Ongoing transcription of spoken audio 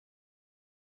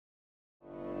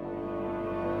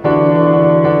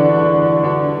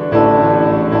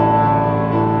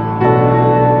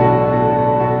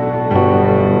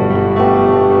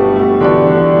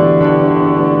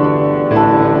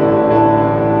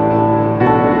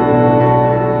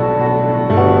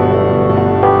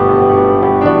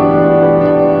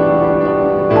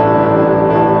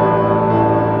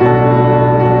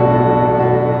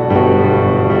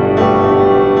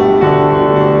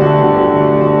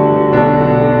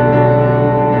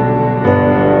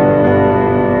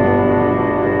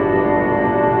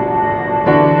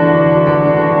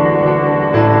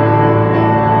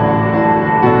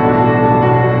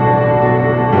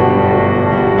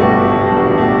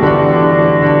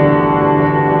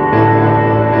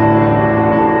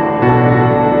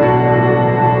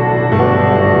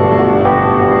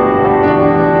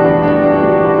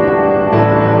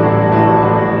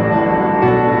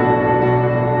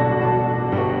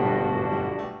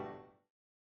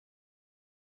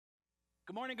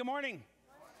morning, good morning.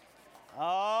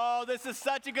 Oh, this is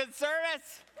such a good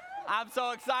service. I'm so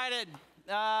excited.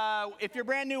 If you're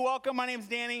brand new, welcome. My name's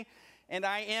Danny, and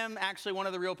I am actually one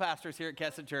of the real pastors here at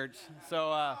Kesset Church.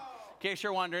 So in case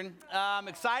you're wondering,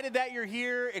 excited that you're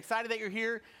here,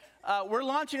 we're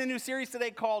launching a new series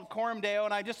today called Coram Deo,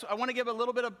 and I want to give a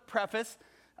little bit of preface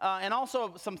and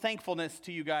also some thankfulness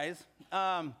to you guys.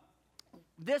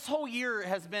 This whole year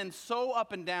has been so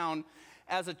up and down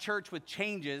as a church with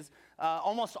changes,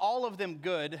 almost all of them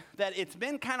good, that it's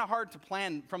been kind of hard to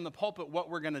plan from the pulpit what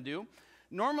we're going to do.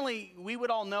 Normally, we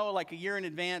would all know like a year in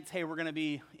advance, hey, we're going to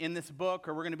be in this book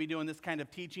or we're going to be doing this kind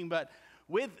of teaching. But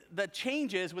with the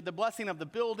changes, with the blessing of the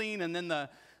building and then the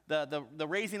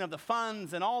raising of the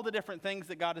funds and all the different things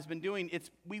that God has been doing,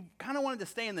 we kind of wanted to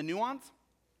stay in the nuance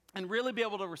and really be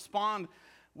able to respond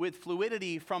with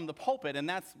fluidity from the pulpit. And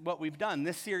that's what we've done.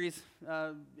 This series,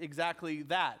 exactly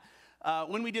that.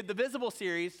 When we did the Visible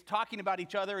series, talking about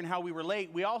each other and how we relate,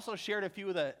 we also shared a few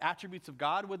of the attributes of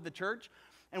God with the church.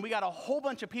 And we got a whole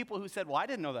bunch of people who said, well, I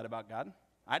didn't know that about God.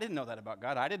 I didn't know that about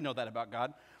God. I didn't know that about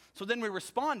God. So then we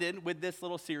responded with this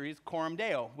little series, Coram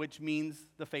Deo, which means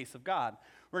the face of God.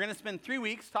 We're going to spend 3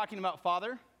 weeks talking about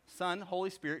Father, Son, Holy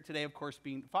Spirit, today, of course,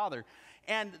 being Father.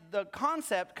 And the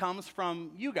concept comes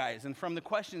from you guys and from the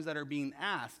questions that are being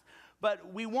asked.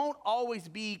 But we won't always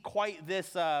be quite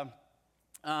this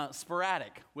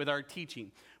sporadic with our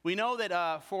teaching. We know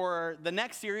that for the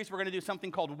next series, we're going to do something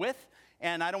called With,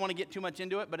 and I don't want to get too much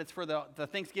into it, but it's for the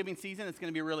Thanksgiving season. It's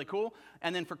going to be really cool.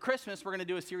 And then for Christmas, we're going to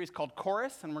do a series called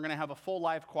Chorus, and we're going to have a full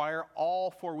live choir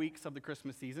all 4 weeks of the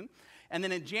Christmas season. And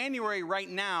then in January, right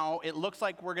now, it looks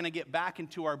like we're going to get back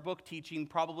into our book teaching,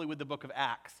 probably with the book of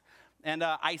Acts. And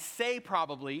I say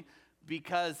probably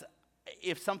because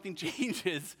if something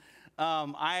changes,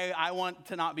 I want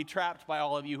to not be trapped by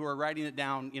all of you who are writing it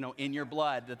down, in your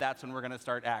blood, that's when we're going to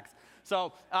start Acts.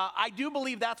 So I do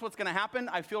believe that's what's going to happen.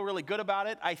 I feel really good about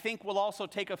it. I think we'll also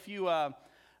take a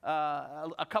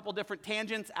couple different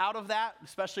tangents out of that,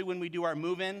 especially when we do our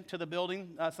move-in to the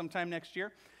building sometime next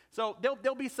year. So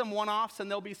there'll be some one-offs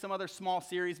and there'll be some other small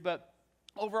series, but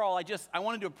overall, I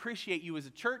wanted to appreciate you as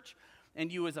a church and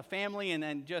you as a family, and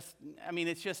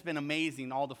it's just been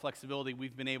amazing, all the flexibility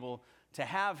we've been able to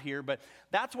have here. But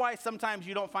that's why sometimes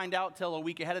you don't find out till a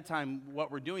week ahead of time what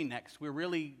we're doing next. We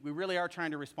really are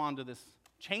trying to respond to this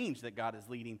change that God is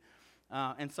leading.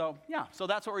 So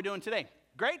that's what we're doing today.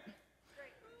 Great?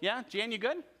 Yeah, Jan, you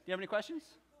good? Do you have any questions?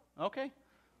 Okay,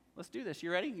 let's do this.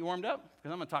 You ready? You warmed up?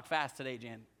 Because I'm going to talk fast today,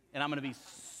 Jan, and I'm going to be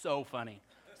so funny.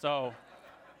 So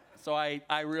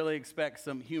I really expect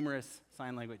some humorous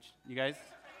sign language. You guys?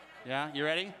 Yeah, you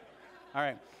ready? All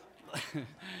right.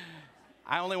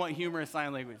 I only want humorous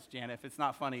sign language, Jan. If it's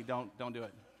not funny, don't do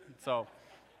it. So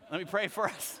let me pray for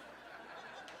us.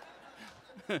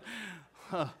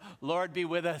 Lord, be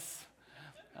with us.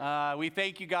 We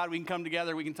thank you, God. We can come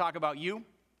together. We can talk about you.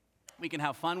 We can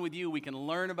have fun with you. We can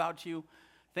learn about you.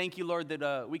 Thank you, Lord,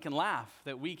 that we can laugh,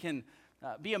 that we can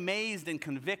be amazed and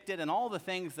convicted, and all the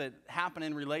things that happen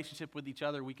in relationship with each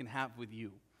other we can have with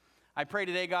you. I pray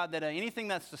today, God, that anything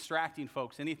that's distracting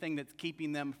folks, anything that's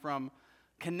keeping them from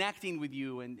connecting with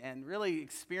you and really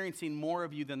experiencing more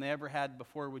of you than they ever had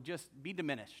before would just be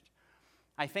diminished.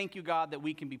 I thank you, God, that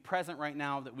we can be present right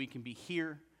now, that we can be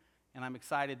here, and I'm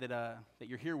excited that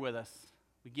you're here with us.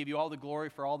 We give you all the glory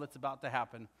for all that's about to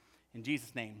happen. In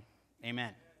Jesus' name,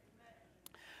 amen.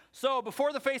 So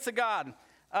before the face of God,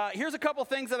 here's a couple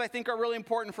things that I think are really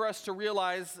important for us to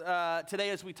realize today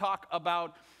as we talk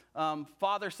about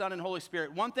Father, Son, and Holy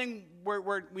Spirit. One thing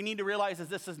we need to realize is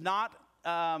this is not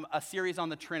a series on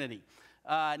the Trinity.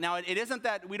 Now, it isn't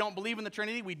that we don't believe in the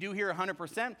Trinity. We do here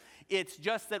 100%. It's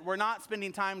just that we're not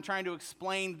spending time trying to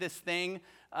explain this thing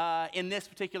in this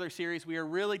particular series. We are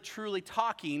really, truly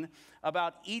talking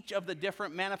about each of the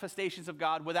different manifestations of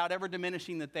God without ever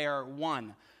diminishing that they are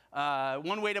one.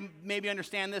 One way to maybe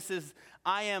understand this is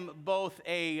I am both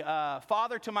a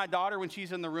father to my daughter when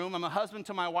she's in the room. I'm a husband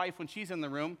to my wife when she's in the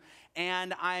room.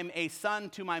 And I'm a son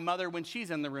to my mother when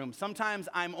she's in the room. Sometimes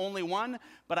I'm only one,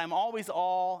 but I'm always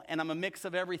all, and I'm a mix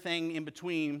of everything in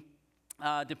between,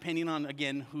 depending on,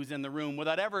 again, who's in the room,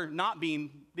 without ever not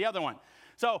being the other one.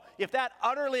 So if that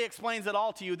utterly explains it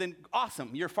all to you, then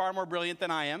awesome. You're far more brilliant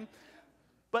than I am.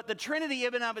 But the Trinity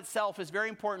in and of itself is very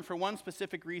important for one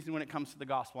specific reason when it comes to the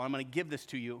gospel. I'm going to give this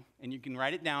to you, and you can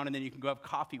write it down, and then you can go have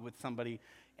coffee with somebody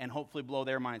and hopefully blow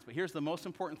their minds. But here's the most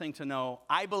important thing to know.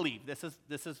 I believe, this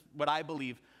is what I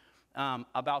believe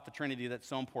about the Trinity that's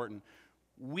so important.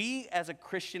 We, as a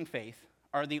Christian faith,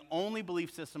 are the only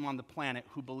belief system on the planet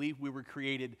who believe we were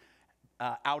created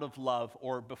out of love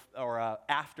or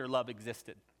after love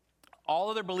existed. All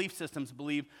other belief systems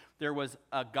believe there was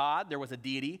a God, there was a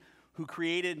deity who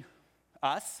created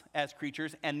us as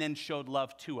creatures and then showed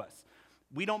love to us.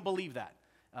 We don't believe that.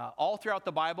 All throughout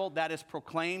the Bible, that is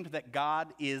proclaimed that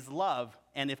God is love.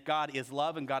 And if God is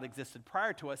love and God existed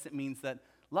prior to us, it means that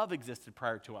love existed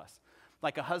prior to us.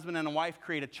 Like a husband and a wife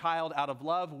create a child out of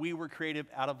love, we were created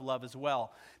out of love as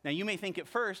well. Now, you may think at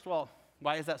first, well,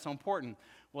 why is that so important?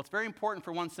 Well, it's very important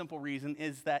for one simple reason,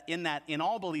 is that in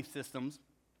all belief systems,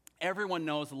 everyone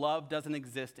knows love doesn't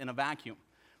exist in a vacuum.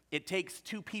 It takes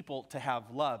two people to have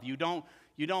love. You don't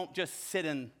just sit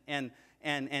and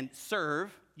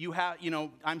serve.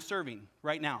 I'm serving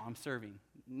right now. I'm serving.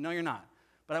 No, you're not.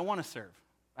 But I want to serve.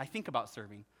 I think about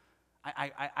serving.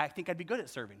 I think I'd be good at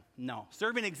serving. No.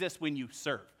 Serving exists when you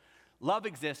serve. Love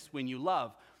exists when you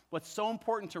love. What's so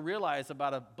important to realize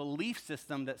about a belief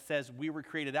system that says we were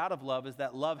created out of love is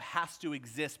that love has to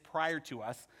exist prior to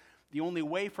us. The only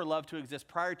way for love to exist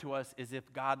prior to us is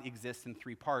if God exists in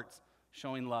three parts,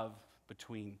 showing love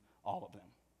between all of them.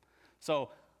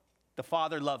 So the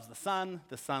Father loves the Son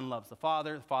loves the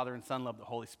Father and Son love the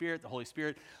Holy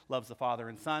Spirit loves the Father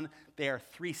and Son. They are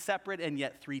three separate and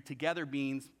yet three together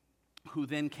beings who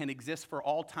then can exist for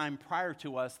all time prior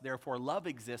to us. Therefore, love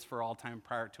exists for all time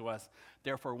prior to us.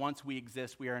 Therefore, once we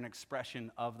exist, we are an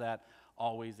expression of that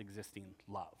always existing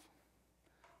love.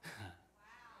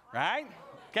 Right?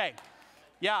 Okay.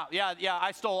 Yeah,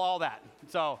 I stole all that.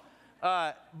 So,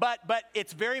 but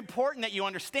it's very important that you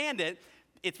understand it.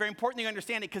 It's very important that you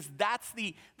understand it because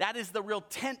that is the real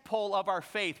tent pole of our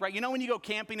faith, right? You know when you go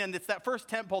camping and it's that first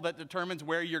tent pole that determines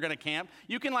where you're going to camp?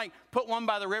 You can put one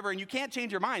by the river and you can't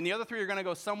change your mind. The other three are going to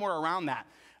go somewhere around that.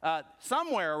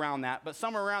 Somewhere around that.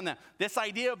 This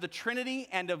idea of the Trinity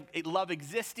and of love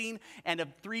existing and of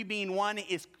three being one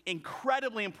is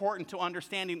incredibly important to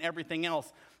understanding everything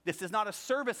else. This is not a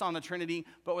service on the Trinity,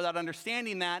 but without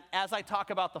understanding that, as I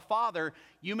talk about the Father,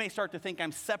 you may start to think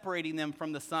I'm separating them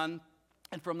from the Son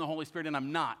and from the Holy Spirit, and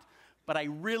I'm not. But I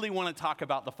really want to talk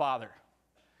about the Father.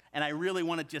 And I really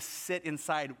want to just sit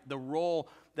inside the role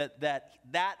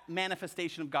that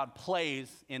manifestation of God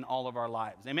plays in all of our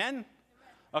lives. Amen?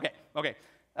 Okay.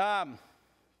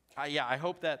 I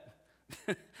hope that,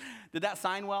 did that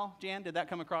sign well, Jan? Did that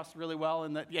come across really well?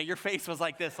 And your face was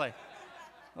like this,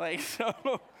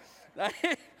 so,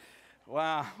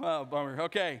 wow, bummer.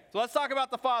 Okay, so let's talk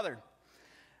about the Father.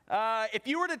 If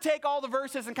you were to take all the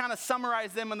verses and kind of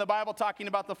summarize them in the Bible talking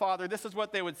about the Father, this is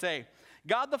what they would say.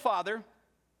 God the Father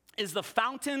is the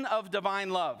fountain of divine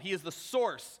love. He is the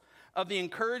source of the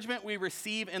encouragement we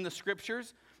receive in the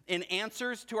Scriptures, in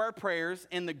answers to our prayers,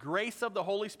 in the grace of the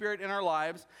Holy Spirit in our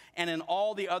lives, and in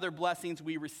all the other blessings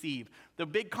we receive. The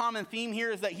big common theme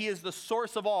here is that He is the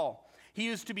source of all. He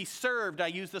is to be served, I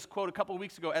used this quote a couple of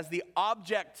weeks ago, as the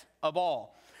object of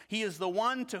all. He is the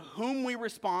one to whom we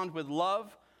respond with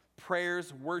love,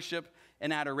 prayers, worship,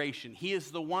 and adoration. He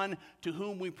is the one to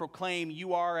whom we proclaim,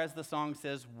 you are, as the song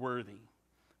says, worthy.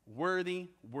 Worthy,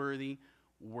 worthy,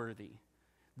 worthy.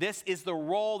 This is the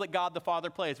role that God the Father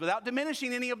plays. Without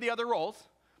diminishing any of the other roles,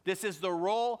 this is the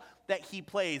role that He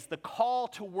plays. The call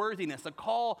to worthiness, a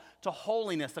call to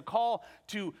holiness, a call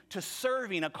to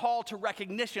serving, a call to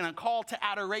recognition, a call to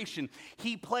adoration.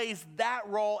 He plays that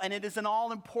role, and it is an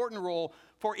all-important role,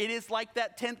 for it is like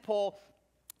that tent pole.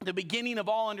 The beginning of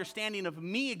all understanding of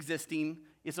me existing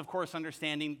is, of course,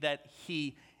 understanding that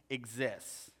He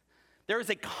exists. There is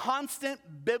a constant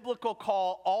biblical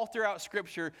call all throughout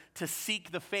Scripture to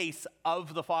seek the face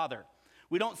of the Father.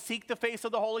 We don't seek the face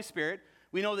of the Holy Spirit.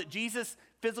 We know that Jesus'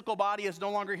 physical body is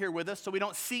no longer here with us, so we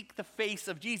don't seek the face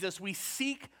of Jesus. We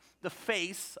seek the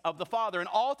face of the Father. And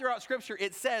all throughout Scripture,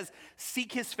 it says,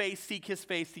 seek His face, seek His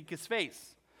face, seek His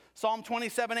face. Psalm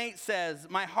 27:8 says,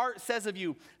 my heart says of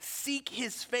you, seek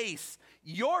His face,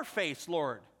 your face,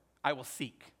 Lord, I will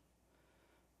seek.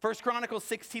 1 Chronicles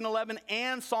 16:11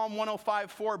 and Psalm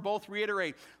 105:4 both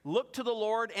reiterate, look to the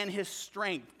Lord and His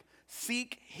strength,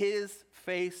 seek His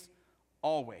face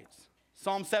always.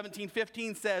 Psalm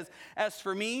 17:15 says, as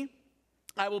for me,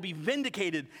 I will be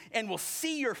vindicated and will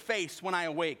see your face when I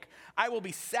awake. I will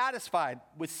be satisfied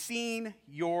with seeing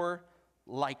your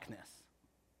likeness.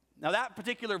 Now that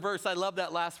particular verse, I love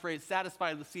that last phrase,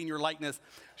 satisfied with seeing your likeness,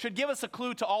 should give us a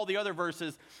clue to all the other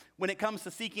verses when it comes to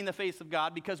seeking the face of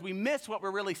God, because we miss what we're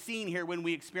really seeing here when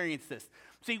we experience this.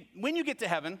 See, when you get to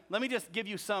heaven, let me just give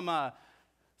you some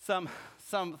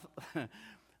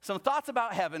thoughts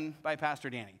about heaven by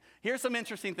Pastor Danny. Here's some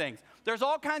interesting things. There's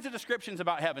all kinds of descriptions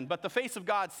about heaven, but the face of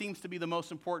God seems to be the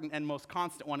most important and most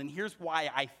constant one, and here's why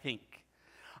I think.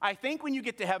 I think when you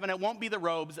get to heaven, it won't be the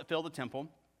robes that fill the temple,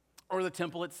 or the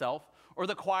temple itself, or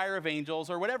the choir of angels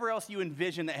or whatever else you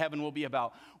envision that heaven will be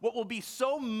about. What will be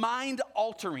so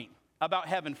mind-altering about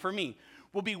heaven for me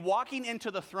will be walking into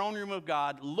the throne room of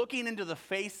God, looking into the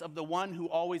face of the one who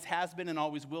always has been and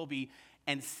always will be,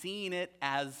 and seeing it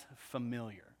as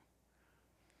familiar.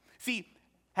 See,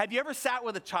 have you ever sat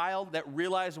with a child that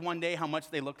realized one day how much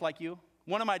they looked like you?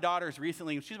 One of my daughters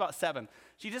recently, she's about 7,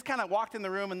 she just kind of walked in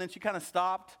the room and then she kind of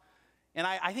stopped. And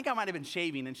I think I might have been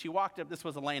shaving, and she walked up. This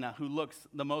was Elena, who looks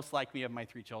the most like me of my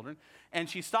 3 children. And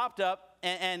she stopped up,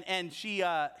 and she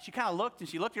kind of looked, and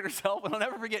she looked at herself, and I'll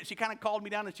never forget, she kind of called me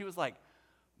down, and she was like,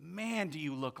 "Man, do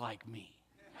you look like me?"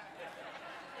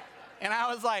 And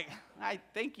I was like, "I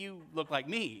think you look like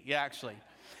me, yeah, actually."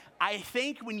 I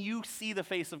think when you see the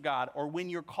face of God, or when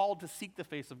you're called to seek the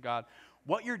face of God,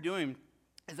 what you're doing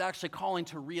is actually calling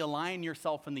to realign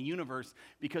yourself in the universe,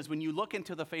 because when you look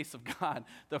into the face of God,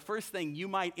 the first thing you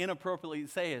might inappropriately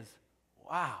say is,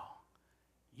 "Wow,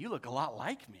 you look a lot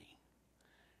like me."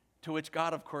 To which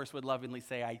God, of course, would lovingly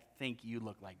say, "I think you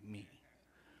look like me."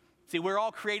 See, we're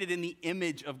all created in the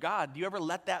image of God. Do you ever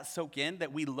let that soak in,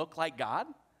 that we look like God?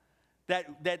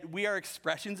 That we are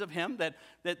expressions of him, that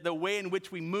the way in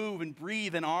which we move and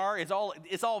breathe and are is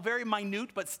all very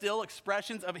minute, but still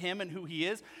expressions of him and who he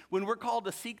is. When we're called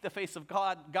to seek the face of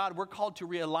God, we're called to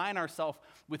realign ourselves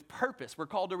with purpose. We're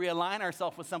called to realign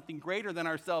ourselves with something greater than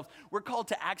ourselves. We're called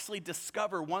to actually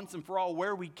discover once and for all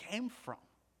where we came from.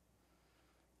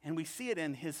 And we see it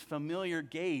in his familiar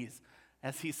gaze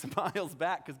as he smiles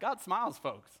back, because God smiles,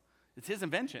 folks. It's his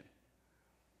invention.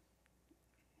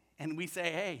 And we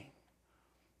say, "Hey,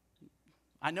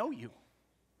 I know you."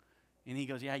 And he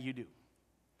goes, "Yeah, you do."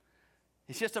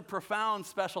 It's just a profound,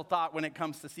 special thought when it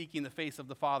comes to seeking the face of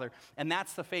the Father. And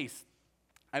that's the face,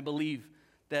 I believe,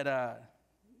 that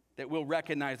we'll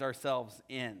recognize ourselves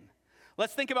in.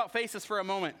 Let's think about faces for a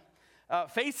moment.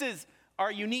 Faces are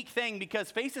a unique thing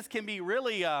because faces can be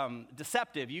really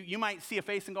deceptive. You might see a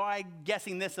face and go, "I'm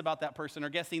guessing this about that person," or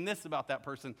guessing this about that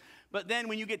person. But then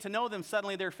when you get to know them,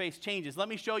 suddenly their face changes. Let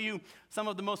me show you some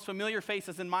of the most familiar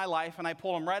faces in my life, and I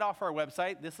pull them right off our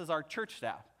website. This is our church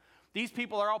staff. These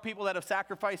people are all people that have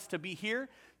sacrificed to be here,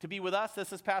 to be with us.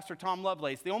 This is Pastor Tom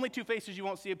Lovelace. The only 2 faces you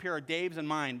won't see up here are Dave's and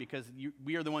mine, because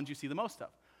we are the ones you see the most of.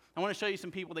 I want to show you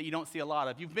some people that you don't see a lot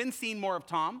of. You've been seeing more of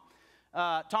Tom.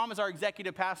 Tom is our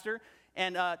executive pastor.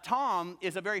 And Tom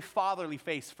is a very fatherly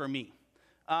face for me.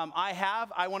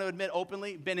 I want to admit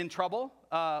openly, been in trouble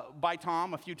by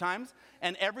Tom a few times.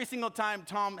 And every single time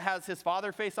Tom has his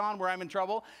father face on where I'm in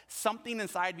trouble, something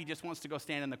inside me just wants to go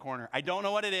stand in the corner. I don't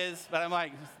know what it is, but I'm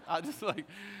like, it's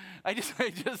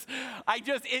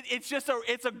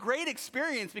a great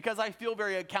experience because I feel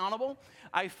very accountable.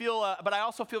 But I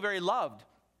also feel very loved.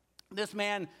 This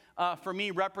man, for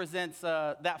me, represents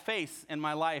that face in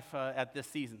my life at this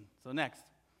season. So next.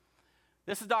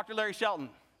 This is Dr. Larry Shelton.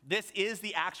 This is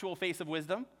the actual face of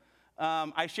wisdom.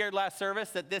 I shared last service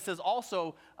that this is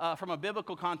also, from a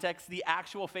biblical context, the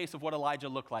actual face of what Elijah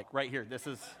looked like right here.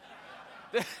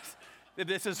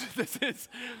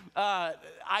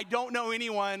 I don't know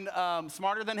anyone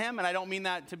smarter than him, and I don't mean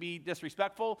that to be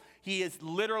disrespectful. He is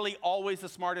literally always the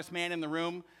smartest man in the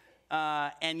room,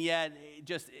 and yet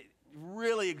just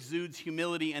really exudes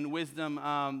humility and wisdom.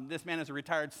 This man is a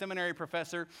retired seminary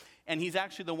professor, and he's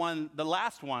actually the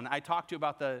last one I talked to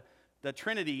about the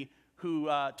Trinity, who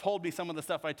told me some of the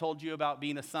stuff I told you about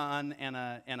being a son and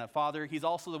a father. He's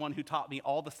also the one who taught me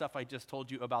all the stuff I just told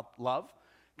you about love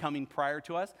coming prior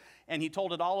to us. And he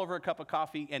told it all over a cup of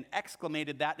coffee and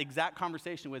exclamated that exact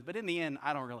conversation with, "But in the end,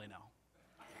 I don't really know."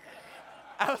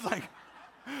 I was like,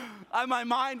 my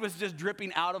mind was just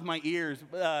dripping out of my ears.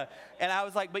 And I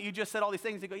was like, "But you just said all these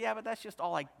things." He goes, "Yeah, but that's just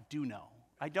all I do know.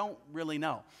 I don't really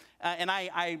know." And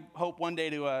I hope one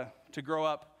day to grow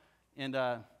up and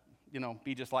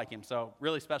be just like him. So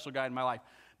really special guy in my life.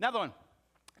 Another one.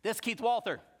 This is Keith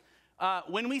Walther.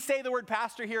 When we say the word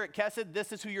pastor here at Kesed,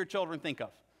 this is who your children think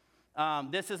of.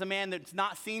 This is a man that's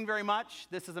not seen very much.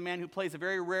 This is a man who plays a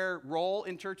very rare role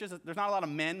in churches. There's not a lot of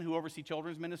men who oversee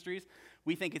children's ministries.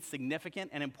 We think it's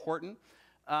significant and important.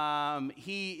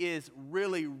 He is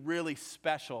really, really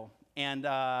special, and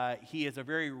he is a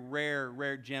very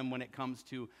rare gem when it comes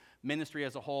to ministry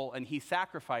as a whole, and he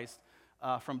sacrificed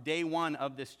from day one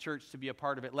of this church to be a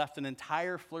part of it, left an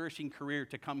entire flourishing career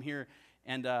to come here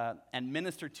and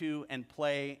minister to and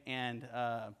play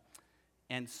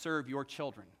and serve your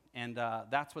children. And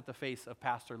that's what the face of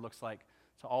pastor looks like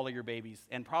to all of your babies,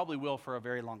 and probably will for a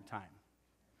very long time.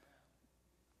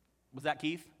 Was that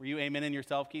Keith? Were you amening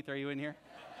yourself, Keith? Are you in here?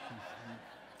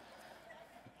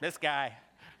 This guy,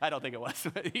 I don't think it was.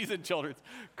 He's in children's.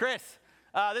 Chris,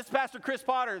 This is Pastor Chris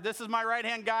Potter. This is my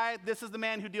right-hand guy. This is the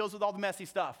man who deals with all the messy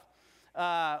stuff.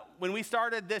 When we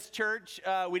started this church,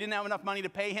 we didn't have enough money to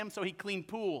pay him, so he cleaned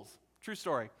pools. True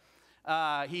story.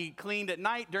 He cleaned at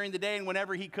night, during the day, and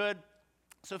whenever he could.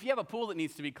 So if you have a pool that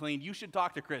needs to be cleaned, you should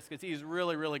talk to Chris because he's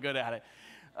really, really good at it.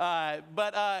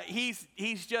 But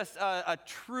he's just a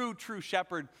true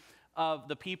shepherd of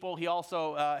the people. He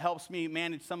also helps me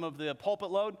manage some of the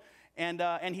pulpit load,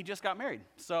 and he just got married.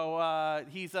 So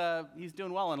he's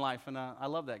doing well in life, and I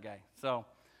love that guy. So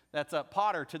that's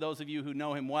Potter to those of you who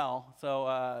know him well.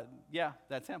 So yeah,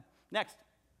 that's him. Next.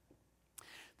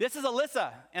 This is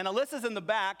Alyssa, and Alyssa's in the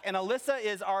back, and Alyssa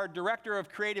is our Director of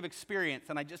Creative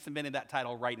Experience, and I just invented that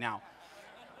title right now.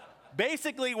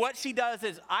 Basically, what she does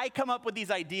is I come up with these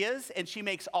ideas, and she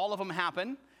makes all of them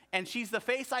happen, and she's the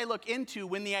face I look into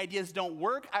when the ideas don't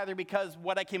work, either because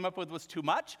what I came up with was too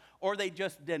much, or they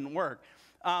just didn't work.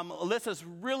 Alyssa's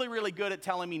really, really good at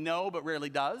telling me no, but rarely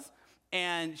does,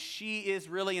 and she is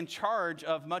really in charge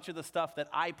of much of the stuff that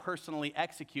I personally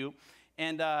execute.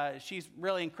 And she's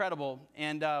really incredible.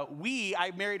 And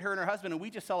I married her and her husband, and we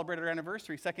just celebrated our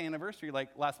anniversary, second anniversary, like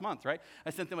last month, right?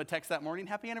 I sent them a text that morning,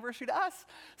 happy anniversary to us.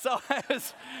 So I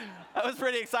was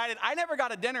pretty excited. I never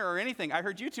got a dinner or anything. I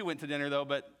heard you two went to dinner, though,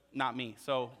 but not me.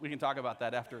 So we can talk about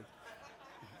that after.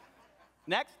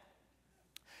 Next.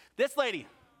 This lady.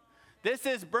 This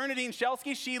is Bernadine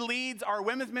Shelsky. She leads our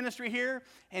women's ministry here,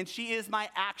 and she is my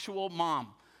actual mom.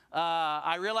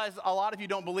 I realize a lot of you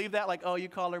don't believe that, like, oh, you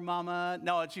call her mama.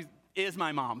 No, she is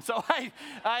my mom. So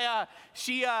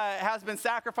she has been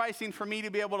sacrificing for me to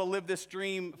be able to live this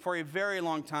dream for a very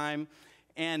long time.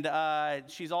 And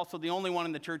she's also the only one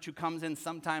in the church who comes in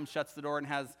sometimes, shuts the door, and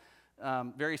has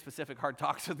very specific hard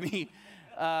talks with me.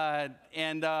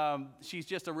 She's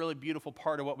just a really beautiful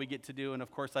part of what we get to do. And, of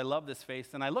course, I love this face.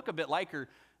 And I look a bit like her.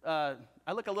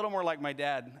 I look a little more like my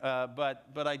dad,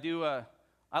 but I do...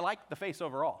 I like the face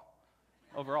overall.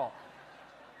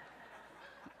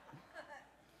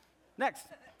 Next.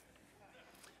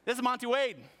 This is Monty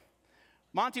Wade.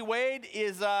 Monty Wade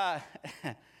is,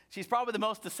 she's probably the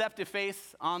most deceptive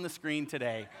face on the screen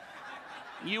today.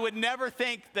 You would never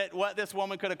think that what this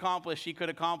woman could accomplish, she could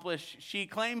accomplish. She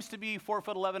claims to be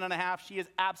 4'11" and a half. She is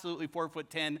absolutely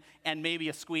 4'10" and maybe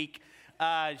a squeak.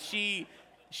 She,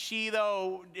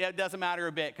 though, it doesn't matter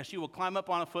a bit because she will climb up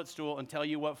on a footstool and tell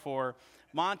you what for.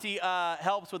 Monty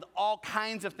helps with all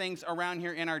kinds of things around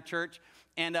here in our church.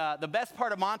 And the best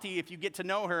part of Monty, if you get to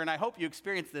know her, and I hope you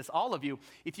experience this, all of you,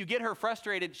 if you get her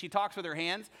frustrated, she talks with her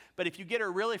hands. But if you get her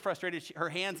really frustrated, her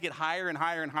hands get higher and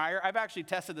higher and higher. I've actually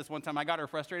tested this one time. I got her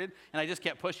frustrated, and I just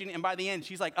kept pushing. And by the end,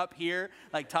 she's like up here,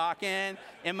 like talking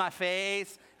in my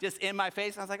face, just in my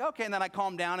face. And I was like, okay. And then I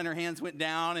calmed down, and her hands went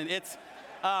down. And it's...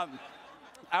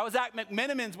 I was at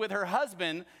McMenamins with her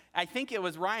husband. I think it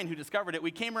was Ryan who discovered it.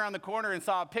 We came around the corner and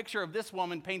saw a picture of this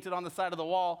woman painted on the side of the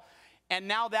wall. And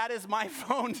now that is my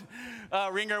phone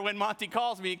ringer when Monty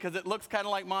calls me because it looks kind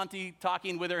of like Monty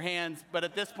talking with her hands. But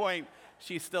at this point,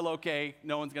 she's still okay.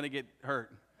 No one's going to get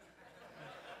hurt.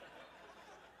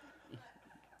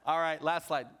 All right, last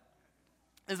slide.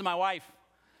 This is my wife.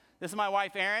 This is my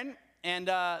wife, Erin. And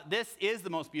this is the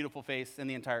most beautiful face in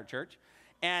the entire church.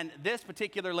 And this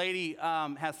particular lady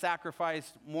has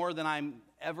sacrificed more than I'm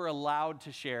ever allowed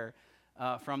to share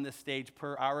from this stage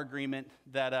per our agreement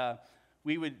that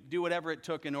we would do whatever it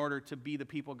took in order to be the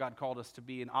people God called us to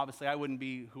be. And obviously, I wouldn't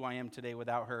be who I am today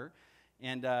without her.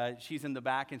 And she's in the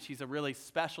back, and she's a really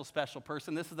special, special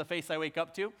person. This is the face I wake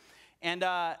up to. And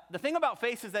the thing about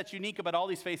faces that's unique about all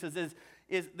these faces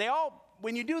is they all,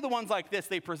 when you do the ones like this,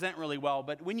 they present really well.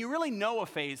 But when you really know a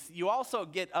face, you also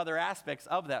get other aspects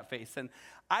of that face. And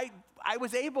I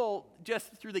was able,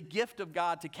 just through the gift of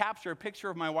God, to capture a picture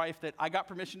of my wife that I got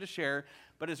permission to share,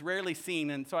 but is rarely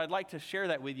seen. And so I'd like to share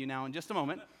that with you now in just a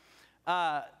moment.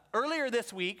 Earlier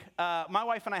this week, my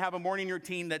wife and I have a morning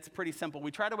routine that's pretty simple.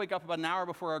 We try to wake up about an hour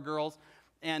before our girls.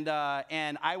 And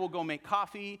I will go make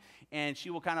coffee, and she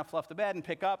will kind of fluff the bed and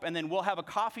pick up, and then we'll have a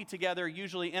coffee together,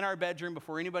 usually in our bedroom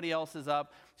before anybody else is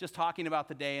up, just talking about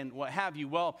the day and what have you.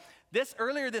 Well,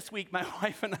 earlier this week, my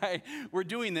wife and I were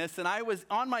doing this, and I was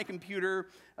on my computer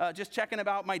just checking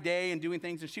about my day and doing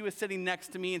things, and she was sitting next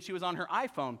to me, and she was on her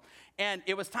iPhone. And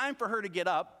it was time for her to get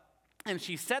up, and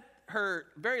she set her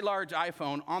very large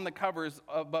iPhone on the covers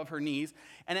above her knees,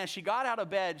 and as she got out of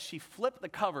bed, she flipped the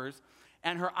covers,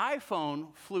 and her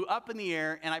iPhone flew up in the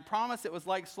air, and I promise it was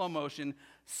like slow motion,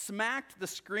 smacked the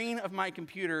screen of my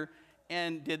computer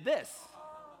and did this.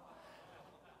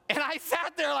 And I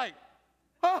sat there like,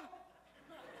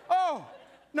 oh,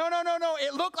 No.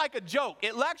 It looked like a joke.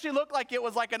 It actually looked like it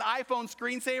was like an iPhone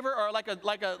screensaver or like a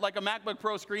MacBook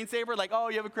Pro screensaver. Like, oh,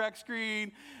 you have a cracked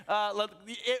screen.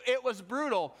 It was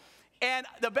brutal. And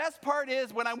the best part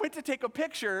is when I went to take a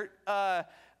picture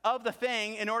of the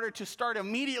thing in order to start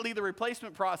immediately the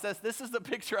replacement process, this is the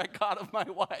picture I got of my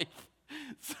wife.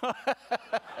 So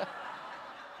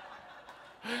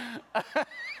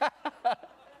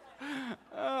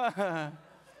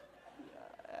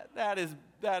that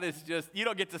is just, you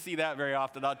don't get to see that very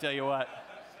often, I'll tell you what.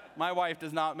 My wife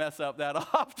does not mess up that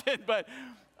often, but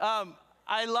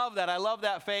I love that. I love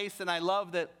that face, and I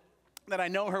love that I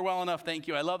know her well enough. Thank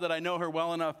you. I love that I know her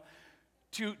well enough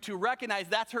to recognize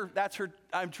that's her,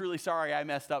 I'm truly sorry I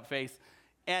messed up face.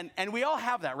 And we all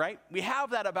have that, right? We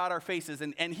have that about our faces.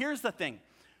 And here's the thing.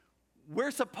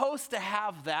 We're supposed to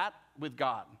have that with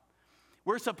God.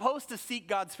 We're supposed to seek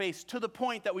God's face to the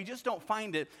point that we just don't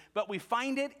find it, but we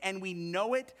find it and we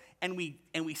know it and we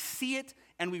see it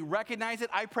and we recognize it.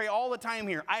 I pray all the time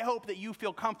here. I hope that you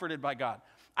feel comforted by God.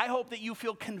 I hope that you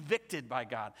feel convicted by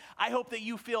God. I hope that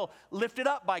you feel lifted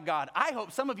up by God. I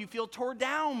hope some of you feel torn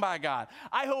down by God.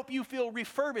 I hope you feel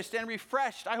refurbished and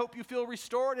refreshed. I hope you feel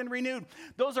restored and renewed.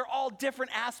 Those are all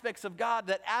different aspects of God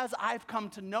that as I've come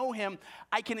to know him,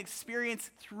 I can experience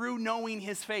through knowing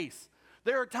his face.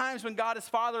 There are times when God is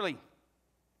fatherly.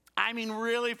 I mean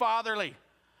really fatherly.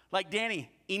 Like,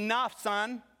 Danny, enough,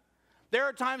 son. There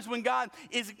are times when God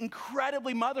is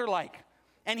incredibly mother-like.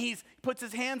 And he puts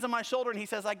his hands on my shoulder and he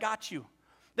says, I got you.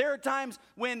 There are times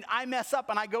when I mess up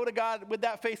and I go to God with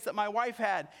that face that my wife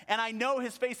had. And I know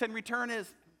his face in return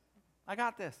is, I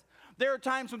got this. There are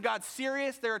times when God's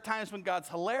serious. There are times when God's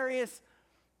hilarious.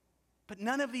 But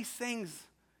none of these things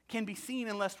can be seen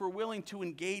unless we're willing to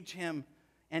engage him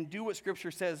and do what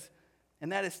Scripture says,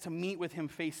 and that is to meet with him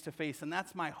face to face. And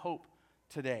that's my hope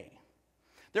today.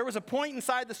 There was a point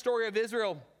inside the story of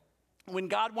Israel when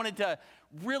God wanted to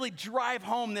really drive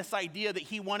home this idea that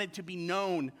he wanted to be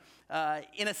known,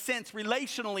 in a sense,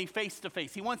 relationally face to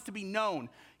face. He wants to be known.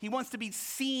 He wants to be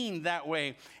seen that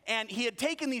way. And he had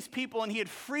taken these people and he had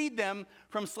freed them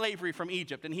from slavery from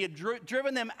Egypt. And he had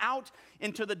driven them out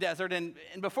into the desert. And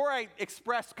before I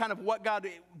express kind of what God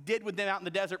did with them out in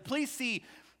the desert, please see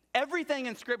everything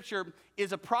in Scripture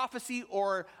is a prophecy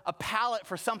or a palette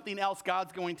for something else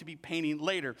God's going to be painting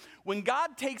later. When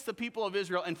God takes the people of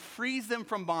Israel and frees them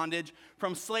from bondage,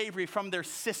 from slavery, from their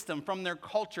system, from their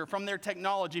culture, from their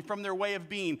technology, from their way of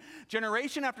being,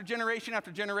 generation after generation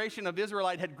after generation of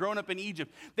Israelite had grown up in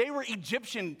Egypt. They were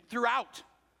Egyptian throughout.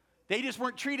 They just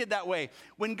weren't treated that way.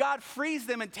 When God frees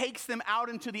them and takes them out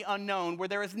into the unknown, where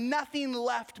there is nothing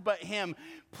left but him,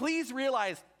 please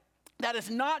realize that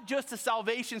is not just a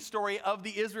salvation story of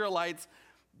the Israelites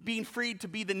being freed to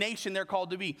be the nation they're called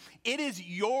to be. It is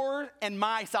your and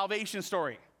my salvation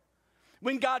story.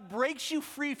 When God breaks you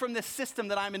free from this system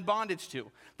that I'm in bondage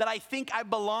to, that I think I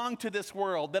belong to this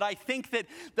world, that I think that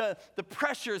the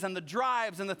pressures and the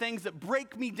drives and the things that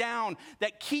break me down,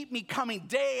 that keep me coming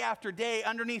day after day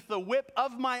underneath the whip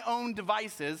of my own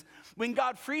devices, when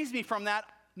God frees me from that,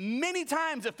 many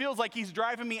times it feels like he's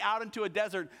driving me out into a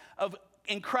desert of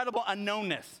incredible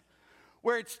unknownness,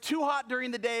 where it's too hot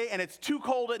during the day and it's too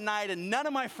cold at night and none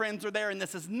of my friends are there and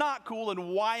this is not cool and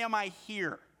why am I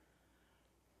here?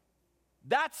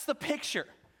 That's the picture.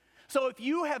 So if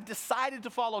you have decided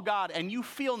to follow God and you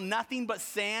feel nothing but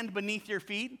sand beneath your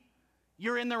feet,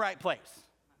 you're in the right place.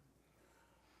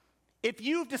 If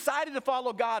you've decided to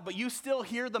follow God, but you still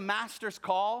hear the master's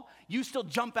call, you still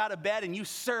jump out of bed and you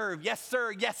serve, yes,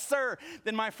 sir,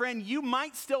 then my friend, you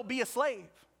might still be a slave.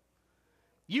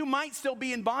 You might still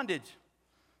be in bondage.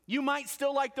 You might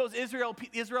still, like those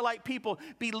Israelite people,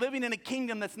 be living in a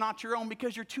kingdom that's not your own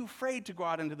because you're too afraid to go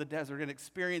out into the desert and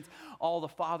experience all the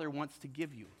Father wants to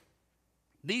give you.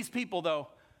 These people, though,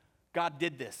 God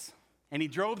did this. And he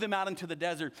drove them out into the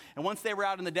desert. And once they were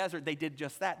out in the desert, they did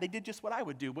just that. They did just what I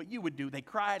would do, what you would do. They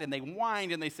cried and they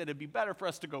whined and they said, it'd be better for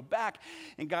us to go back.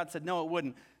 And God said, no, it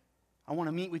wouldn't. I want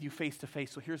to meet with you face to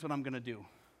face, so here's what I'm going to do.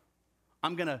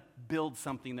 I'm going to build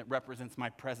something that represents my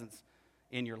presence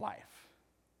in your life.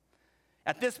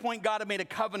 At this point, God had made a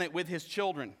covenant with his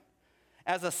children.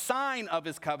 As a sign of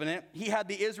his covenant, he had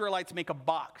the Israelites make a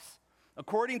box,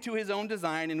 according to his own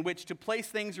design, in which to place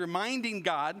things reminding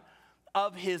God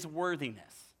of his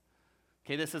worthiness.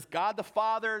 Okay, this is God the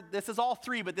Father. This is all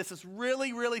three, but this is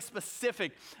really, really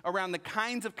specific around the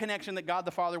kinds of connection that God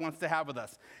the Father wants to have with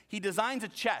us. He designs a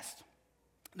chest.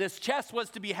 This chest was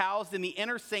to be housed in the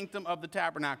inner sanctum of the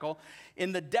tabernacle,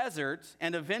 in the desert,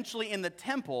 and eventually in the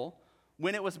temple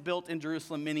when it was built in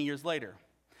Jerusalem many years later.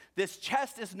 This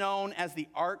chest is known as the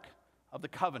Ark of the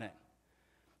Covenant.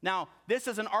 Now, this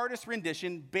is an artist's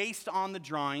rendition based on the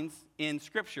drawings in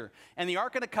Scripture. And the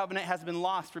Ark of the Covenant has been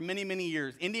lost for many, many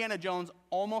years. Indiana Jones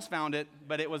almost found it,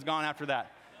 but it was gone after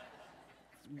that.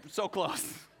 So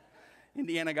close.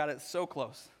 Indiana got it so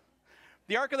close.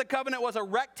 The Ark of the Covenant was a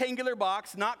rectangular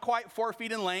box, not quite 4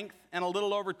 feet in length and a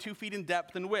little over 2 feet in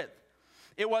depth and width.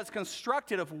 It was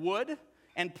constructed of wood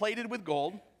and plated with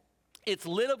gold. Its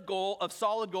lid of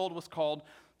solid gold was called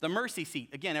the mercy seat.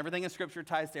 Again, everything in Scripture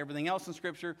ties to everything else in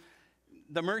Scripture.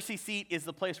 The mercy seat is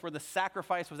the place where the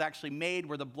sacrifice was actually made,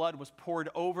 where the blood was poured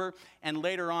over, and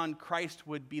later on, Christ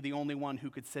would be the only one who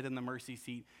could sit in the mercy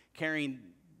seat, carrying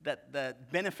the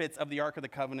benefits of the Ark of the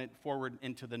Covenant forward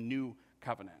into the new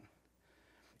covenant.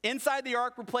 Inside the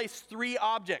ark were placed 3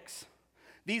 objects.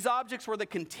 These objects were the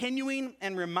continuing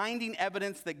and reminding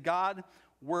evidence that God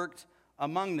worked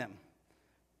among them.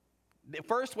 The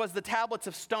first was the tablets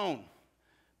of stone.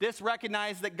 This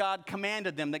recognized that God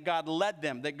commanded them, that God led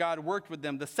them, that God worked with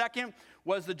them. The second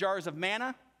was the jars of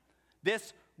manna.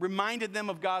 This reminded them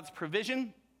of God's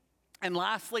provision. And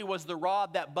lastly was the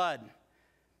rod that budded.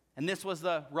 And this was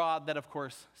the rod that, of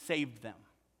course, saved them.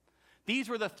 These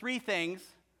were the 3 things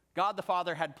God the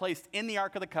Father had placed in the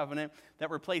Ark of the Covenant, that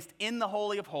were placed in the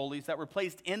Holy of Holies, that were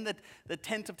placed in the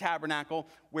tent of tabernacle,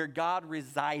 where God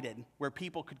resided, where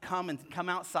people could come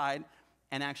outside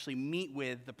and actually meet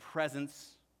with the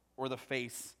presence or the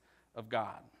face of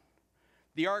God.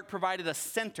 The ark provided a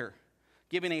center,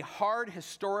 giving a hard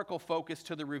historical focus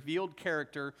to the revealed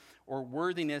character or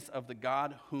worthiness of the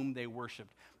God whom they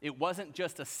worshiped. It wasn't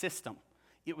just a system.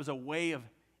 It was a way of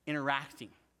interacting.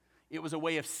 It was a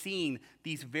way of seeing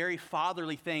these very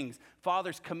fatherly things.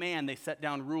 Fathers command, they set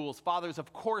down rules. Fathers,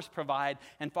 of course, provide,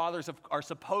 and fathers are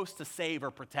supposed to save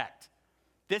or protect.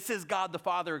 This is God the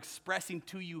Father expressing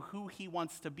to you who he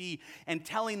wants to be and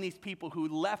telling these people who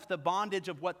left the bondage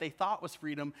of what they thought was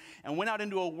freedom and went out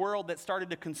into a world that started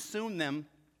to consume them.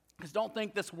 Because don't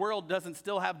think this world doesn't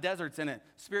still have deserts in it,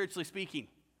 spiritually speaking.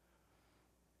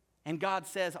 And God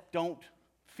says, don't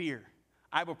fear.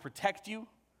 I will protect you.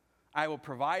 I will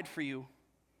provide for you.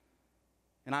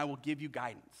 And I will give you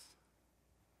guidance.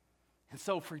 And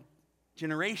so for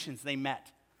generations they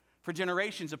met. For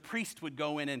generations, a priest would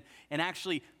go in and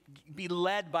actually be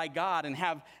led by God and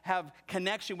have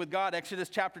connection with God. Exodus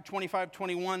chapter 25,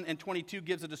 21, and 22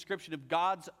 gives a description of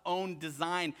God's own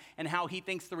design and how he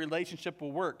thinks the relationship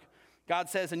will work. God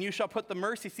says, "And you shall put the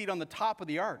mercy seat on the top of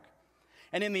the ark.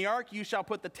 And in the ark you shall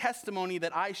put the testimony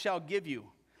that I shall give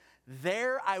you.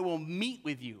 There I will meet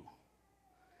with you.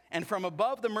 And from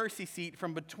above the mercy seat,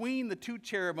 from between the 2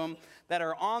 cherubim that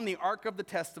are on the ark of the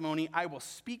testimony, I will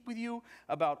speak with you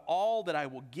about all that I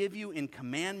will give you in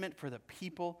commandment for the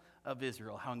people of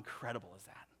Israel." How incredible is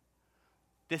that?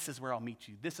 This is where I'll meet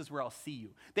you. This is where I'll see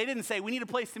you. They didn't say, we need a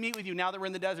place to meet with you now that we're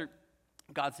in the desert.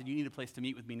 God said, you need a place to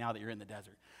meet with me now that you're in the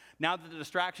desert. Now that the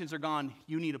distractions are gone,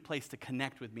 you need a place to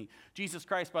connect with me. Jesus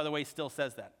Christ, by the way, still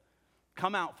says that.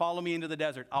 Come out, follow me into the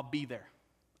desert. I'll be there.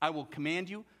 I will command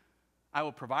you. I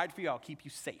will provide for you. I'll keep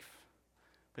you safe.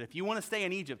 But if you want to stay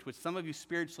in Egypt, which some of you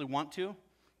spiritually want to,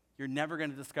 you're never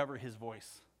going to discover his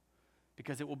voice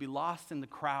because it will be lost in the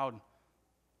crowd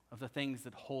of the things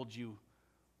that hold you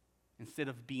instead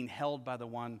of being held by the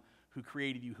one who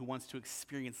created you, who wants to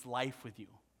experience life with you.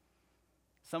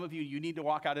 Some of you, you need to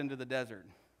walk out into the desert.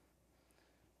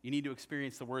 You need to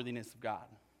experience the worthiness of God.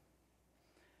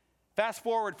 Fast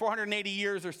forward 480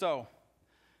 years or so.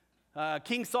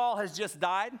 King Saul has just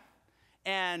died.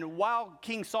 And while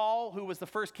King Saul, who was the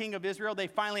first king of Israel, they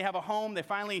finally have a home, they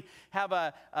finally have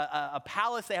a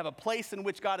palace, they have a place in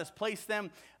which God has placed them.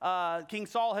 King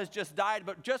Saul has just died,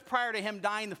 but just prior to him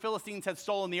dying, the Philistines had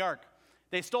stolen the ark.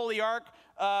 They stole the ark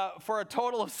for a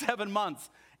total of 7 months.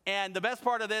 And the best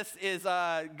part of this is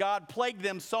God plagued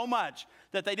them so much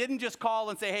that they didn't just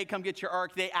call and say, hey, come get your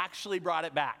ark. They actually brought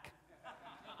it back,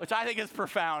 which I think is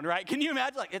profound, right? Can you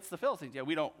imagine? Like, it's the Philistines. Yeah,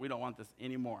 we don't want this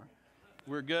anymore.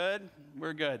 We're good.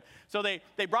 We're good. So they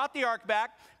brought the ark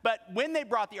back, but when they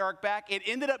brought the ark back, it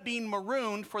ended up being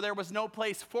marooned, for there was no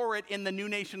place for it in the new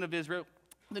nation of Israel,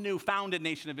 the new founded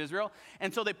nation of Israel.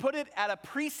 And so they put it at a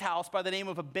priest's house by the name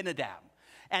of Abinadab.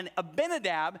 And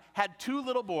Abinadab had 2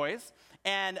 little boys,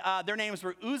 and their names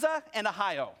were Uzzah and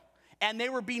Ahio. And they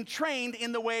were being trained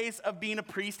in the ways of being a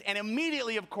priest, and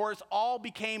immediately, of course, all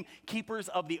became keepers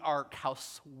of the ark. How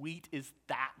sweet is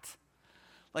that?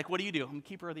 Like, what do? I'm a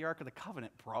keeper of the Ark of the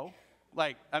Covenant, bro.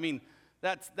 Like, I mean,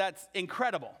 that's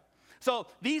incredible. So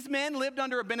these men lived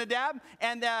under Abinadab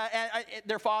and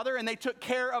their father, and they took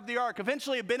care of the ark.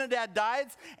 Eventually, Abinadab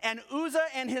dies, and Uzzah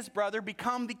and his brother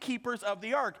become the keepers of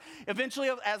the ark.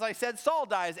 Eventually, as I said, Saul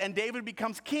dies, and David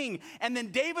becomes king. And then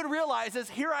David realizes,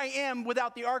 here I am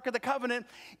without the ark of the covenant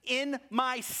in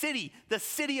my city, the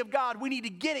city of God. We need to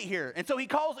get it here. And so he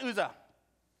calls Uzzah,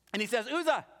 and he says,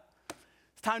 Uzzah,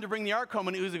 it's time to bring the ark home.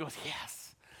 And Uzzah goes,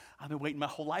 yes, I've been waiting my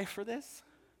whole life for this.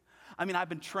 I mean, I've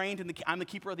been trained, I'm the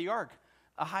keeper of the ark.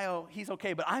 Ahio, he's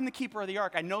okay, but I'm the keeper of the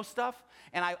ark. I know stuff,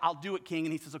 and I'll do it, king.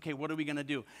 And he says, okay, what are we going to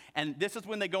do? And this is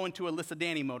when they go into Alyssa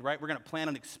Danny mode, right? We're going to plan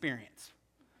an experience.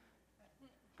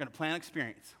 We're going to plan an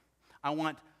experience. I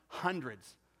want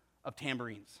hundreds of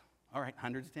tambourines. All right,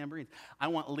 hundreds of tambourines. I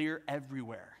want lyre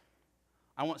everywhere.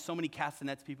 I want so many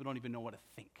castanets, people don't even know what to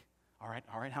think. All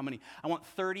right, how many? I want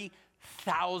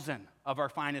 30,000 of our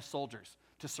finest soldiers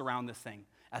to surround this thing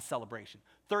as celebration.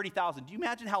 30,000. Do you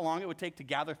imagine how long it would take to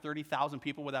gather 30,000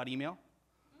 people without email?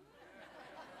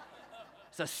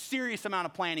 It's a serious amount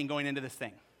of planning going into this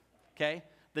thing, okay?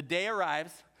 The day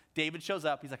arrives, David shows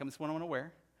up. He's like, this is what I'm going to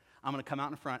wear. I'm going to come out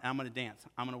in front, and I'm going to dance.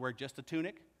 I'm going to wear just a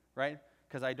tunic, right?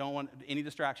 Because I don't want any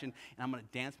distraction, and I'm going to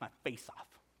dance my face off.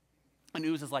 And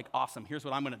Uzzah's like, awesome, here's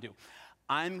what I'm going to do.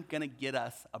 I'm going to get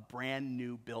us a brand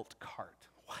new built cart.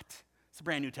 What? It's a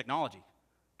brand new technology,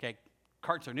 okay?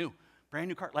 Carts are new. Brand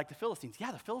new cart, like the Philistines.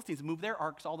 Yeah, the Philistines move their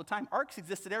arks all the time. Arks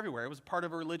existed everywhere. It was part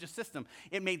of a religious system.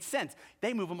 It made sense.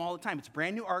 They move them all the time. It's a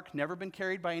brand new ark, never been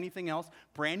carried by anything else.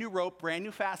 Brand new rope, brand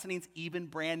new fastenings, even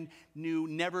brand new,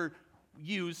 never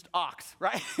used ox,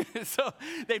 right? So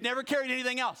they've never carried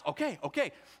anything else. Okay.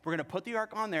 We're going to put the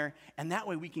ark on there, and that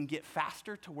way we can get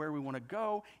faster to where we want to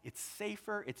go. It's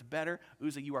safer. It's better.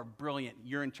 Uzzah, you are brilliant.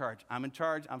 You're in charge. I'm in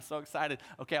charge. I'm so excited.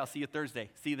 Okay, I'll see you Thursday.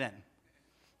 See you then.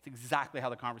 It's exactly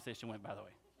how the conversation went, by the way.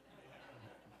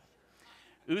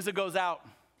 Uzzah goes out.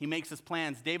 He makes his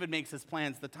plans. David makes his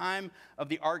plans. The time of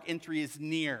the ark entry is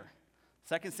near.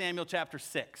 2 Samuel chapter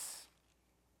 6.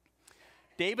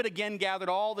 David again gathered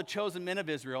all the chosen men of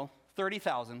Israel,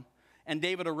 30,000, and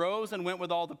David arose and went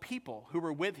with all the people who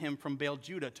were with him from Baal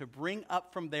Judah to bring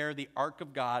up from there the ark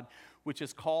of God, which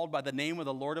is called by the name of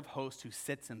the Lord of hosts, who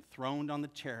sits enthroned on the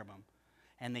cherubim.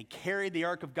 And they carried the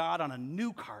ark of God on a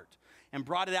new cart and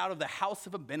brought it out of the house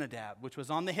of Abinadab, which was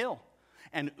on the hill.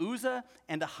 And Uzzah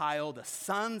and Ahio, the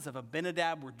sons of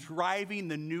Abinadab, were driving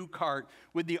the new cart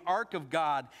with the ark of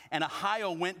God, and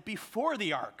Ahio went before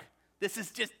the ark. This is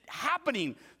just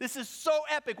happening. This is so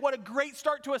epic. What a great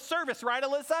start to a service, right,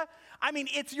 Alyssa? I mean,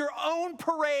 it's your own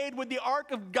parade with the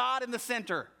ark of God in the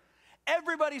center.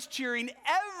 Everybody's cheering.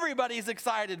 Everybody's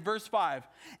excited. Verse 5.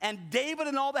 And David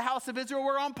and all the house of Israel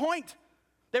were on point.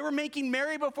 They were making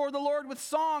merry before the Lord with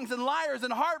songs and lyres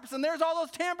and harps, and there's all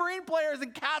those tambourine players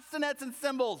and castanets and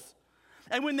cymbals.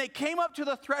 And when they came up to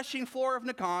the threshing floor of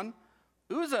Nacon,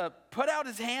 Uzzah put out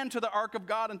his hand to the ark of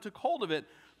God and took hold of it,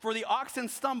 for the oxen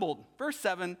stumbled. Verse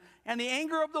 7, and the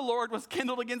anger of the Lord was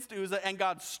kindled against Uzzah, and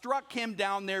God struck him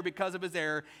down there because of his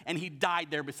error, and he died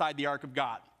there beside the ark of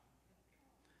God.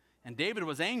 And David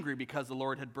was angry because the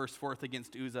Lord had burst forth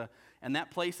against Uzzah, and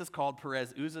that place is called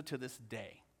Perez Uzzah to this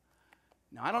day.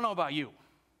 Now, I don't know about you,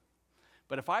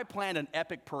 but if I planned an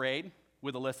epic parade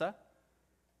with Alyssa,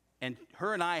 and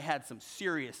her and I had some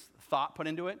serious thought put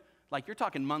into it, like you're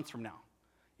talking months from now,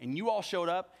 and you all showed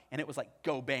up, and it was like,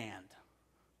 go band,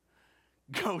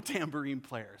 go tambourine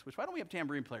players, which why don't we have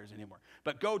tambourine players anymore?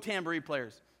 But go tambourine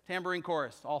players, tambourine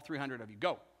chorus, all 300 of you,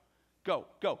 go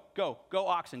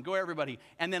oxen, go everybody.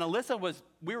 And then Alyssa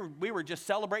we were just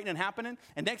celebrating and happening,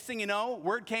 and next thing you know,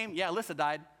 word came, yeah, Alyssa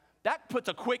died. That puts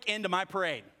a quick end to my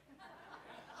parade.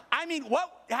 I mean,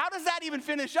 how does that even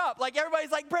finish up? Like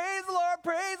everybody's like, praise the Lord,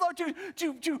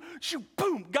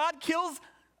 boom. God kills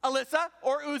Alyssa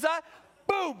or Uzzah,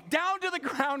 boom, down to the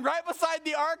ground right beside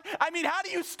the ark. I mean, how do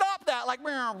you stop that? Like,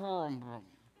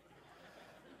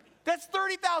 that's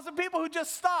 30,000 people who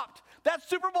just stopped. That's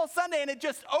Super Bowl Sunday and it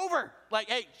just over. Like,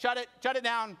 hey, shut it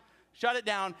down.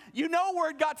 You know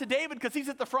word got to David because he's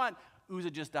at the front. Uzzah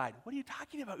just died. What are you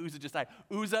talking about? Uzzah just died.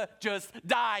 Uzzah just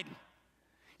died.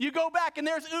 You go back and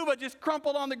there's Uzzah just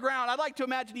crumpled on the ground. I'd like to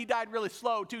imagine he died really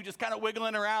slow too, just kind of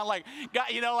wiggling around like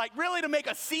really to make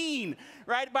a scene,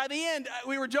 right? By the end,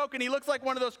 we were joking, he looks like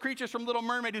one of those creatures from Little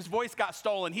Mermaid whose voice got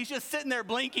stolen. He's just sitting there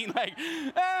blinking like,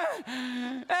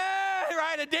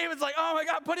 right? And David's like, oh my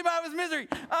God, put him out of his misery.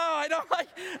 Oh, I don't like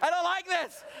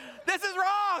this. This is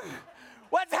wrong.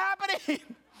 What's happening?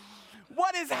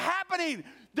 What is happening?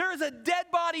 There is a dead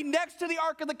body next to the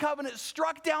Ark of the Covenant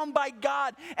struck down by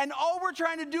God. And all we're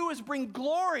trying to do is bring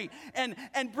glory and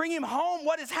bring him home.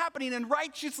 What is happening? And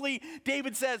righteously,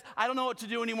 David says, I don't know what to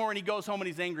do anymore. And he goes home and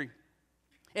he's angry.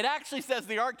 It actually says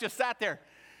the ark just sat there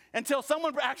until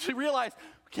someone actually realized,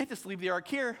 we can't just leave the ark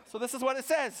here. So this is what it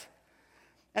says.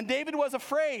 And David was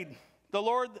afraid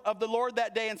of the Lord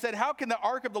that day and said, how can the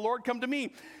ark of the Lord come to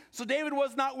me? So David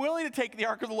was not willing to take the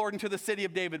ark of the Lord into the city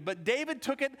of David, but David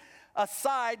took it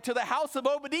aside to the house of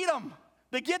Obed-Edom,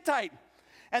 the Gittite.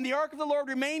 And the ark of the Lord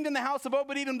remained in the house of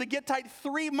Obed-Edom, the Gittite,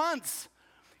 3 months.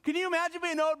 Can you imagine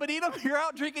being Obed-Edom? You're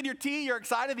out drinking your tea. You're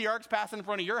excited. The ark's passing in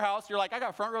front of your house. You're like, I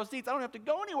got front row seats. I don't have to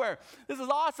go anywhere. This is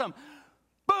awesome.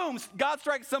 Boom, God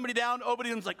strikes somebody down.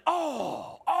 Obed-Edom's like,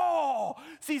 oh,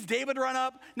 sees David run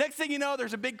up. Next thing you know,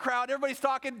 there's a big crowd. Everybody's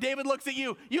talking. David looks at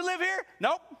you. You live here?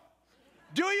 Nope.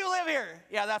 Do you live here?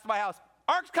 Yeah, that's my house.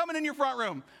 Ark's coming in your front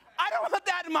room. I don't want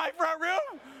that in my front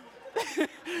room.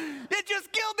 It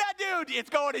just killed that dude. It's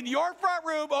going in your front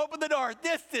room. Open the door.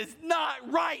 This is not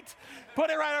right. Put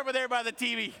it right over there by the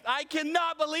TV. I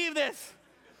cannot believe this.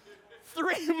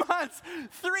 3 months.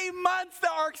 3 months the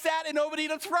ark sat in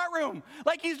Obed-Edom's front room.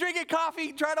 Like he's drinking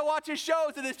coffee, trying to watch his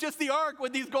shows, and it's just the ark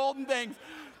with these golden things.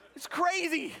 It's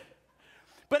crazy.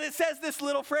 But it says this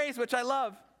little phrase, which I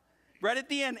love, right at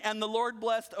the end, and the Lord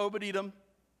blessed Obed-Edom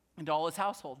and all his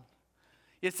household.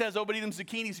 It says Obed-Edom's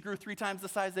zucchinis grew 3 times the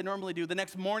size they normally do. The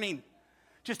next morning,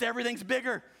 just everything's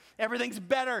bigger. Everything's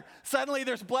better. Suddenly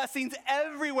there's blessings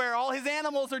everywhere. All his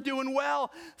animals are doing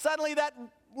well. Suddenly that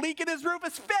leak in his roof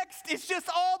is fixed. It's just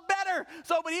all better.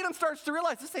 So Obed-Edom starts to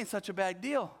realize this ain't such a bad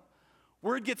deal.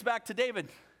 Word gets back to David.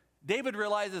 David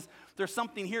realizes there's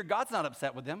something here. God's not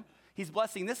upset with him. He's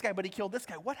blessing this guy, but he killed this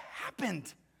guy. What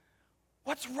happened?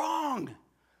 What's wrong?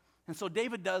 And so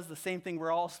David does the same thing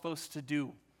we're all supposed to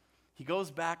do. He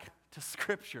goes back to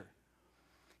Scripture.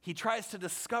 He tries to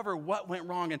discover what went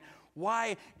wrong and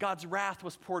why God's wrath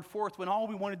was poured forth when all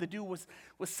we wanted to do was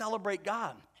celebrate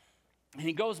God. And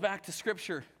he goes back to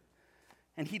Scripture,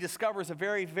 and he discovers a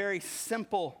very, very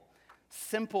simple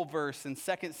verse in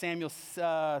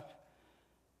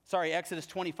Exodus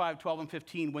 25, 12, and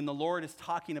 15, when the Lord is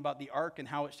talking about the ark and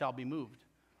how it shall be moved.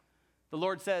 The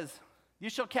Lord says, you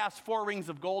shall cast 4 rings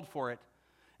of gold for it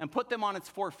and put them on its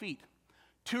 4 feet.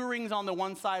 2 rings on the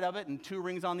one side of it and 2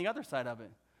 rings on the other side of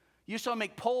it. You shall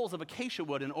make poles of acacia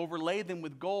wood and overlay them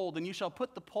with gold, and you shall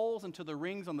put the poles into the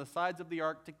rings on the sides of the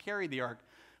ark to carry the ark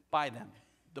by them.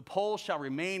 The poles shall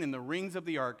remain in the rings of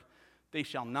the ark. They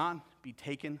shall not be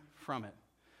taken from it.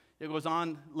 It goes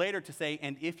on later to say,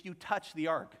 and if you touch the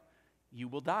ark, you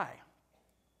will die.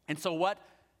 And so what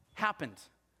happened?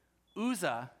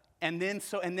 Uzzah and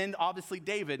then obviously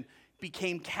David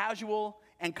became casual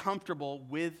and comfortable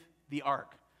with the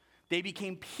ark. They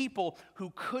became people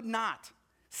who could not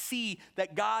see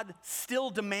that God still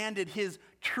demanded his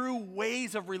true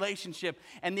ways of relationship,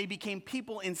 and they became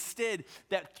people instead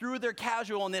that through their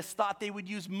casualness thought they would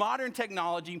use modern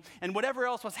technology and whatever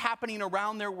else was happening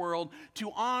around their world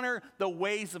to honor the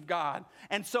ways of God.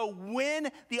 And so when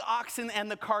the oxen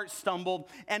and the cart stumbled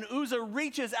and Uzzah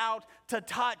reaches out to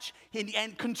touch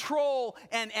and control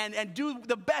and do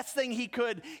the best thing he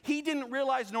could, he didn't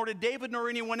realize, nor did David nor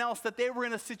anyone else, that they were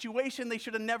in a situation they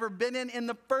should have never been in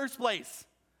the first place.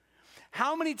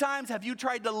 How many times have you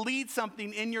tried to lead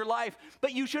something in your life,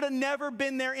 but you should have never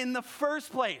been there in the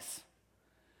first place?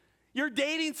 You're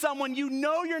dating someone you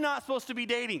know you're not supposed to be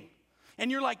dating. And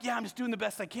you're like, yeah, I'm just doing the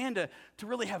best I can to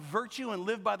really have virtue and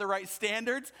live by the right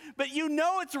standards. But you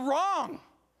know it's wrong.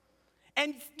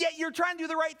 And yet you're trying to do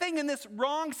the right thing in this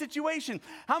wrong situation.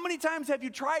 How many times have you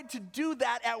tried to do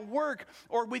that at work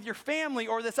or with your family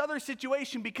or this other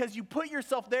situation because you put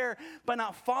yourself there by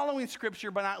not following Scripture,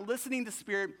 by not listening to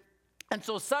Spirit? And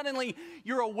so suddenly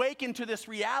you're awakened to this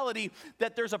reality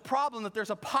that there's a problem, that there's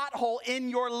a pothole in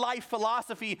your life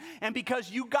philosophy. And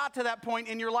because you got to that point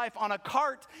in your life on a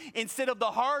cart instead of the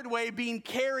hard way being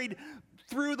carried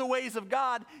through the ways of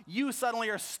God, you suddenly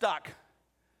are stuck.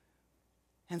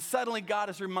 And suddenly God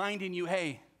is reminding you,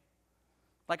 hey,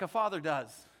 like a father does,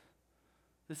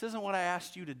 this isn't what I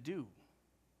asked you to do.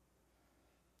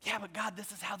 Yeah, but God,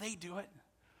 this is how they do it.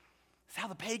 This is how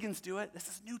the pagans do it. This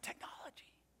is new technology.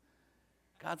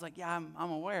 God's like, yeah, I'm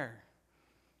aware,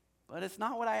 but it's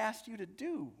not what I asked you to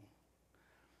do.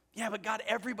 Yeah, but God,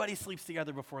 everybody sleeps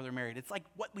together before they're married. It's like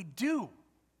what we do.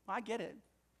 Well, I get it.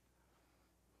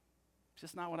 It's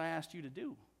just not what I asked you to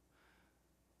do.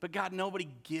 But God, nobody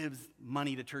gives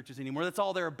money to churches anymore. That's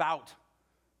all they're about.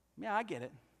 Yeah, I get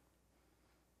it.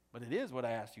 But it is what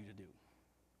I asked you to do.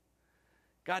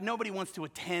 God, nobody wants to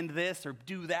attend this or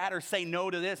do that or say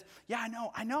no to this. Yeah,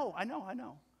 I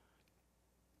know.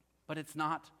 But it's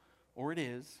not, or it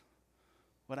is,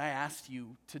 what I asked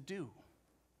you to do.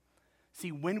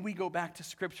 See, when we go back to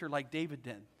Scripture like David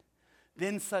did,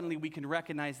 then suddenly we can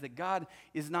recognize that God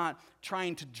is not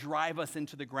trying to drive us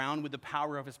into the ground with the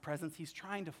power of his presence. He's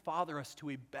trying to father us to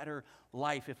a better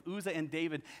life. If Uzzah and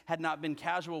David had not been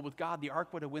casual with God, the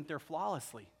ark would have went there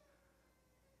flawlessly,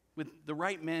 with the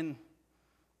right men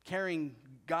carrying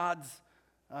God's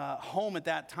home at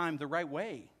that time the right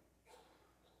way.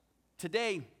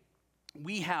 Today,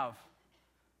 we have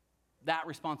that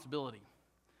responsibility.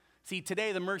 See,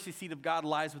 today the mercy seat of God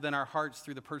lies within our hearts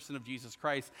through the person of Jesus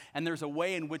Christ, and there's a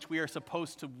way in which we are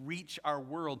supposed to reach our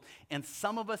world. And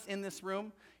some of us in this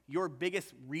room, your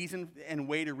biggest reason and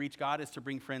way to reach God is to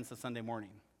bring friends to Sunday morning.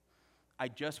 I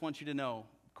just want you to know,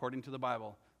 according to the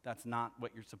Bible, that's not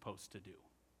what you're supposed to do.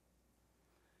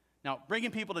 Now,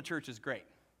 bringing people to church is great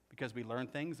because we learn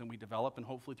things and we develop, and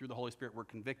hopefully through the Holy Spirit we're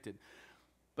convicted.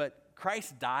 But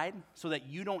Christ died so that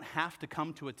you don't have to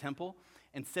come to a temple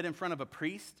and sit in front of a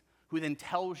priest who then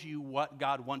tells you what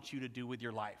God wants you to do with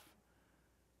your life.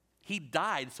 He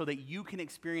died so that you can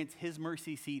experience his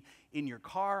mercy seat in your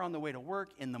car on the way to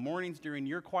work, in the mornings during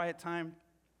your quiet time,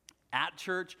 at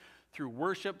church, through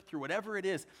worship, through whatever it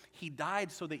is. He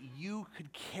died so that you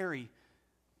could carry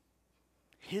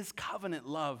his covenant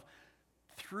love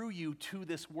through you to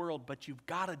this world, but you've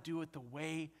got to do it the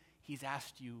way he's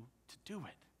asked you to do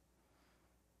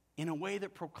it, in a way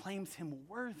that proclaims him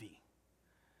worthy.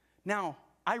 Now,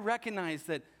 I recognize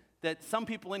that some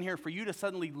people in here, for you to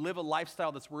suddenly live a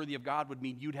lifestyle that's worthy of God would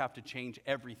mean you'd have to change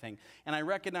everything. And I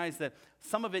recognize that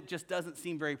some of it just doesn't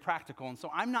seem very practical. And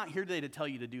so I'm not here today to tell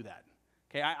you to do that.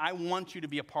 Okay, I want you to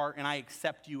be a part, and I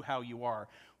accept you how you are.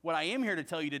 What I am here to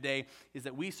tell you today is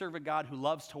that we serve a God who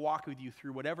loves to walk with you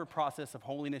through whatever process of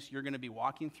holiness you're going to be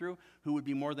walking through, who would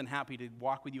be more than happy to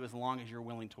walk with you as long as you're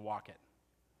willing to walk it.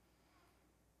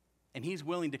 And he's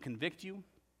willing to convict you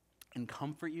and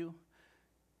comfort you.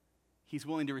 He's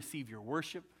willing to receive your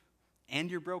worship and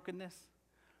your brokenness.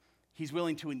 He's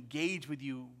willing to engage with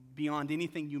you beyond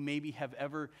anything you maybe have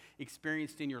ever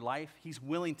experienced in your life. He's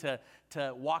willing to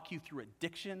walk you through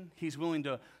addiction. He's willing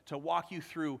to walk you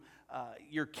through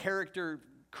your character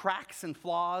cracks and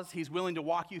flaws. He's willing to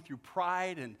walk you through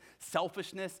pride and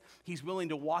selfishness. He's willing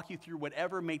to walk you through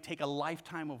whatever may take a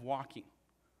lifetime of walking.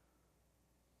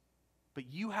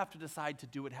 But you have to decide to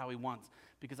do it how he wants,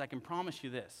 because I can promise you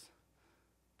this.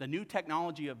 The new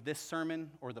technology of this sermon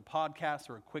or the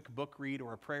podcast or a quick book read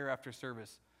or a prayer after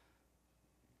service,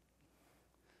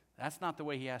 that's not the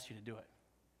way he asked you to do it.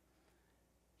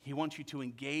 He wants you to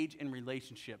engage in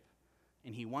relationship,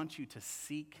 and he wants you to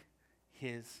seek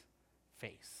his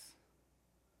face.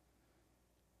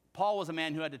 Paul was a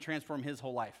man who had to transform his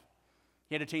whole life.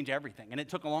 He had to change everything, and it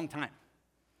took a long time.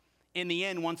 In the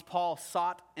end, once Paul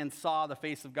sought and saw the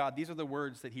face of God, these are the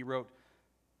words that he wrote.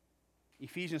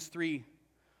 Ephesians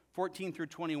 3:14 through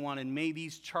 21, and may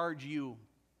these charge you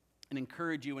and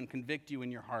encourage you and convict you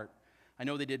in your heart. I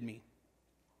know they did me.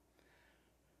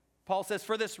 Paul says,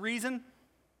 for this reason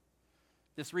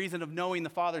of knowing the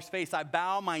Father's face, I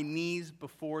bow my knees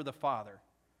before the Father,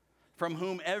 from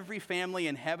whom every family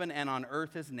in heaven and on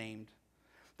earth is named,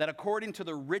 that according to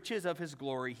the riches of his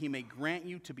glory, he may grant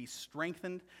you to be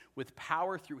strengthened with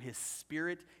power through his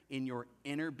Spirit in your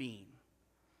inner being,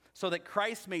 so that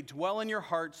Christ may dwell in your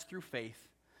hearts through faith,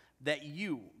 that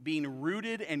you, being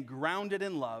rooted and grounded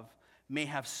in love, may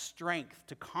have strength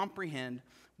to comprehend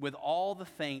with all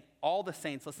the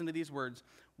saints, listen to these words,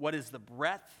 what is the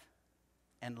breadth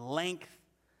and length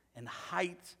and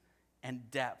height and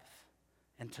depth,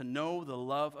 and to know the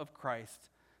love of Christ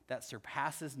that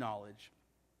surpasses knowledge,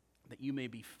 that you may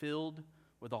be filled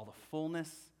with all the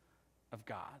fullness of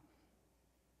God.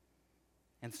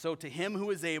 And so to him who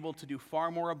is able to do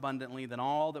far more abundantly than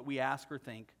all that we ask or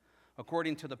think,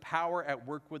 according to the power at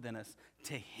work within us,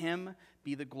 to him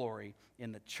be the glory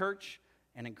in the church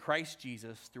and in Christ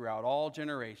Jesus throughout all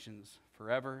generations,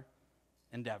 forever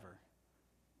and ever.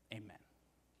 Amen.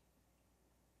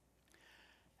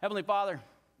 Heavenly Father,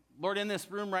 Lord, in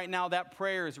this room right now, that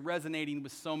prayer is resonating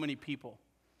with so many people.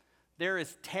 There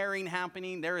is tearing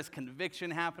happening, there is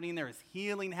conviction happening, there is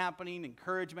healing happening,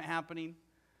 encouragement happening.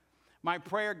 My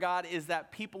prayer, God, is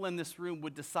that people in this room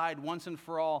would decide once and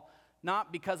for all,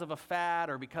 not because of a fad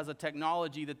or because of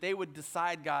technology, that they would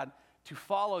decide, God, to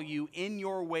follow you in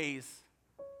your ways,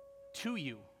 to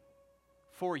you,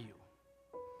 for you.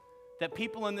 That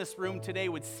people in this room today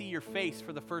would see your face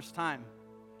for the first time.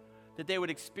 That they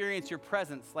would experience your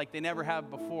presence like they never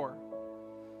have before.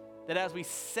 That as we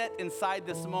sit inside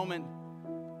this moment,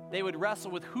 they would wrestle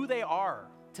with who they are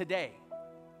today,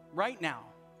 right now.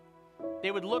 They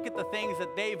would look at the things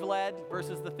that they've led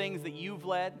versus the things that you've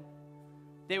led.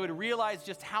 They would realize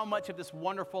just how much of this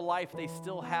wonderful life they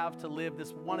still have to live,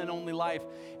 this one and only life,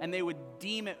 and they would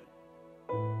deem it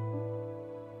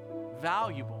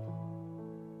valuable,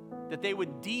 that they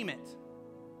would deem it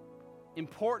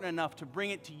important enough to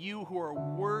bring it to you who are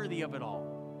worthy of it all.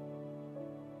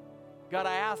 God,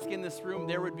 I ask in this room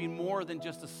there would be more than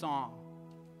just a song,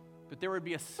 but there would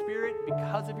be a spirit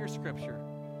because of your scripture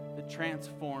that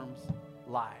transforms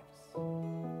lives.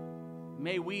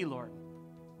 May we, Lord,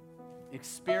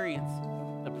 experience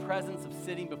the presence of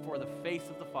sitting before the face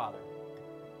of the Father.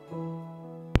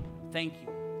 Thank you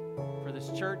for this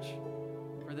church,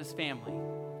 for this family,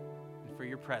 and for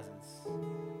your presence.